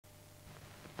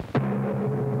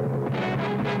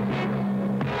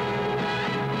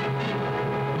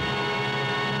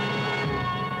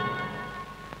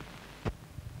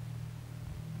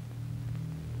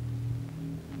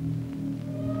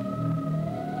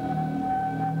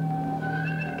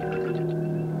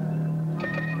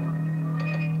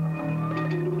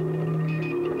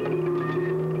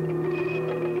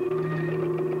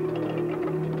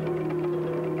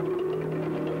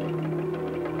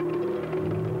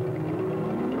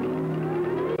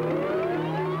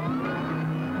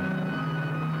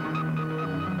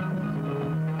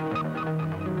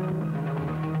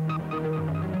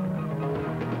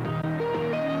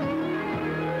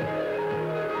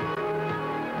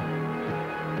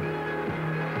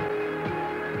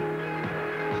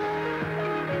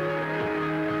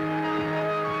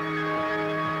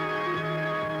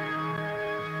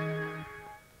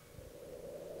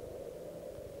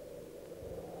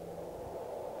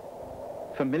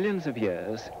For millions of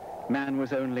years, man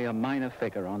was only a minor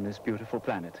figure on this beautiful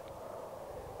planet,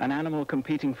 an animal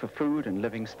competing for food and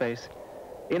living space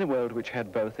in a world which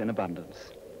had both in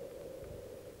abundance.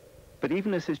 But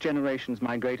even as his generations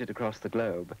migrated across the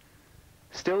globe,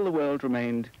 still the world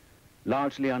remained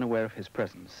largely unaware of his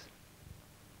presence,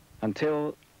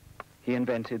 until he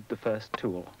invented the first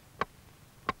tool.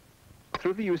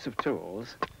 Through the use of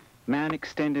tools, man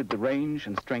extended the range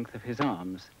and strength of his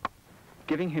arms,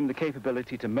 giving him the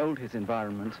capability to mold his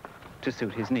environment to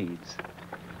suit his needs.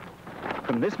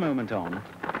 From this moment on,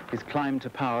 his climb to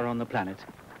power on the planet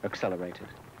accelerated.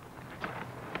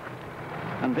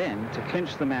 And then, to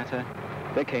clinch the matter,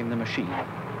 there came the machine,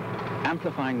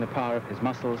 amplifying the power of his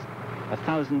muscles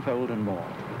 1,000-fold and more.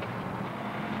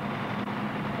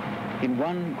 In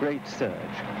one great surge,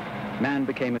 man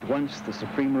became at once the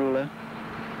supreme ruler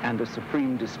and the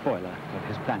supreme despoiler of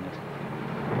his planet.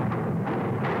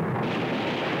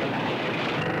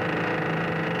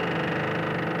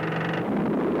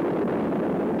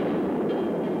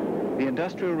 The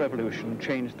Industrial Revolution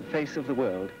changed the face of the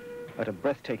world at a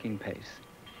breathtaking pace.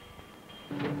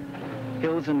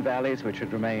 Hills and valleys which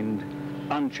had remained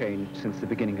unchanged since the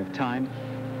beginning of time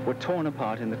were torn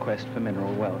apart in the quest for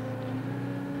mineral wealth.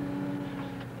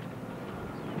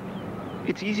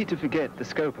 It's easy to forget the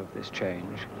scope of this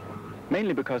change,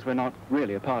 mainly because we're not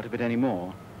really a part of it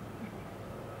anymore.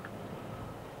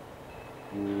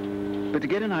 But to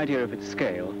get an idea of its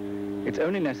scale, it's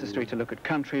only necessary to look at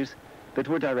countries that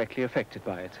were directly affected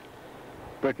by it.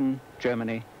 Britain,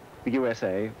 Germany, the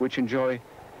USA, which enjoy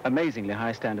amazingly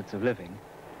high standards of living.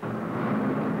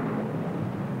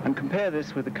 And compare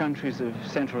this with the countries of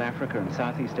Central Africa and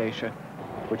Southeast Asia,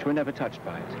 which were never touched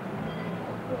by it.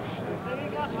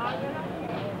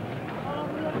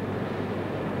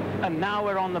 And now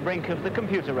we're on the brink of the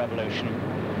computer revolution.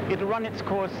 It'll run its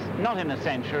course not in a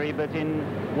century, but in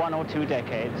 1 or 2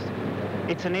 decades.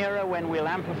 It's an era when we'll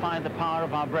amplify the power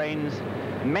of our brains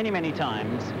many, many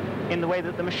times in the way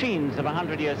that the machines of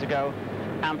 100 years ago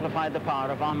amplified the power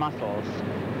of our muscles.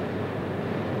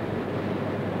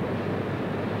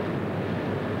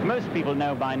 Most people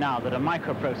know by now that a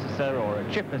microprocessor, or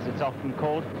a chip as it's often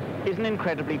called, is an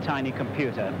incredibly tiny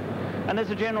computer. And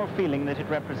there's a general feeling that it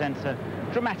represents a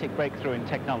dramatic breakthrough in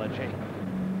technology.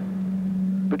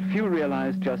 But few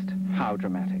realize just how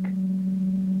dramatic.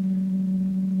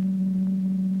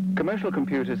 Commercial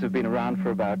computers have been around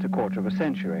for about 1/4 of a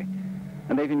century,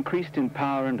 and they've increased in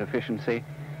power and efficiency,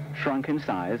 shrunk in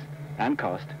size and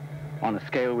cost on a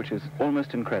scale which is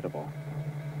almost incredible.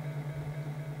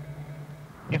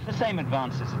 If the same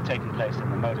advances had taken place in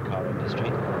the motor car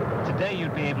industry, today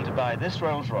you'd be able to buy this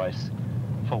Rolls-Royce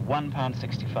for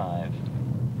 £1.65.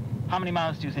 How many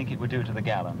miles do you think it would do to the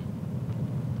gallon?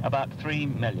 About 3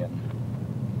 million.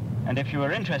 And if you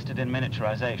were interested in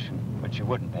miniaturization, which you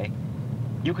wouldn't be,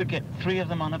 you could get 3 of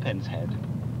them on a pin's head.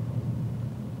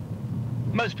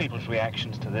 Most people's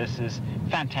reactions to this is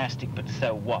fantastic, but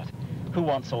so what? Who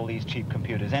wants all these cheap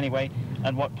computers anyway,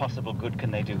 and what possible good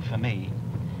can they do for me?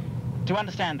 To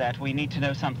understand that, we need to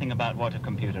know something about what a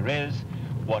computer is,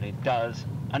 what it does,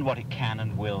 and what it can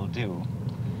and will do.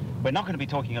 We're not going to be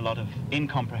talking a lot of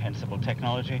incomprehensible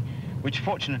technology, which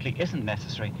fortunately isn't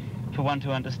necessary for one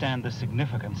to understand the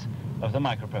significance of the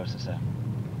microprocessor.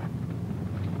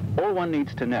 All one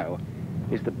needs to know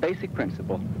is the basic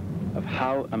principle of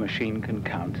how a machine can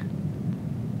count.